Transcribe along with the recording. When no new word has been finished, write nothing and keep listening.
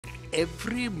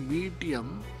every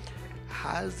medium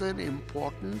has an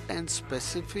important and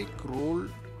specific role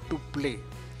to play.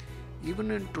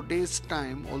 Even in today's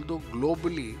time, although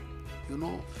globally, you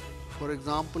know, for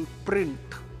example, print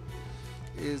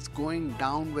is going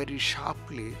down very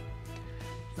sharply,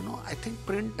 I think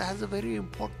print has a very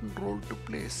important role to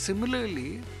play.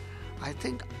 Similarly, I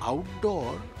think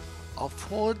outdoor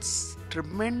affords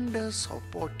tremendous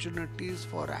opportunities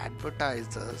for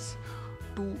advertisers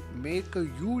to make a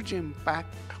huge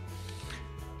impact,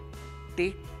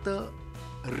 take the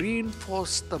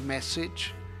reinforce the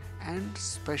message, and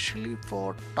especially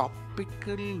for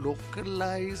topical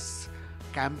localized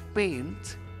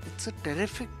campaigns, it's a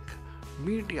terrific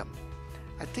medium.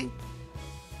 I think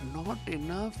not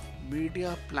enough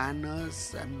media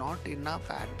planners and not enough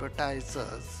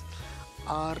advertisers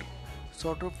are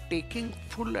sort of taking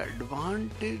full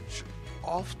advantage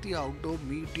of the outdoor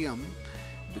medium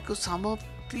because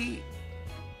the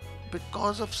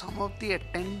because of some of the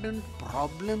attendant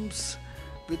problems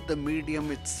with the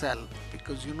medium itself,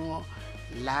 because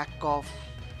lack of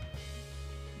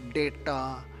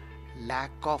data,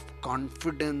 lack of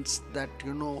confidence that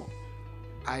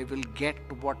I will get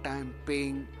what I'm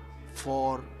paying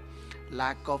for,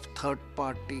 lack of third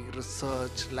party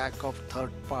research, lack of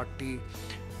third party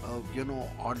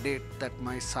audit that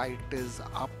my site is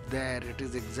up there, it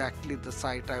is exactly the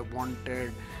site I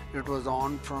wanted, it was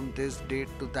on from this date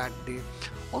to that date.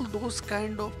 All those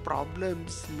kind of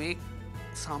problems make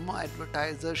some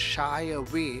advertisers shy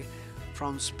away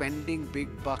from spending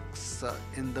big bucks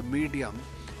in the medium,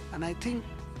 and I think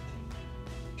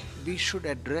we should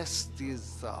address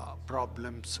these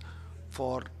problems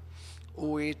for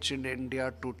OH in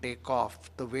India to take off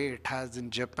the way it has in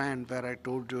Japan, where I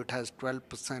told you it has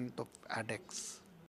 12% of ADEX.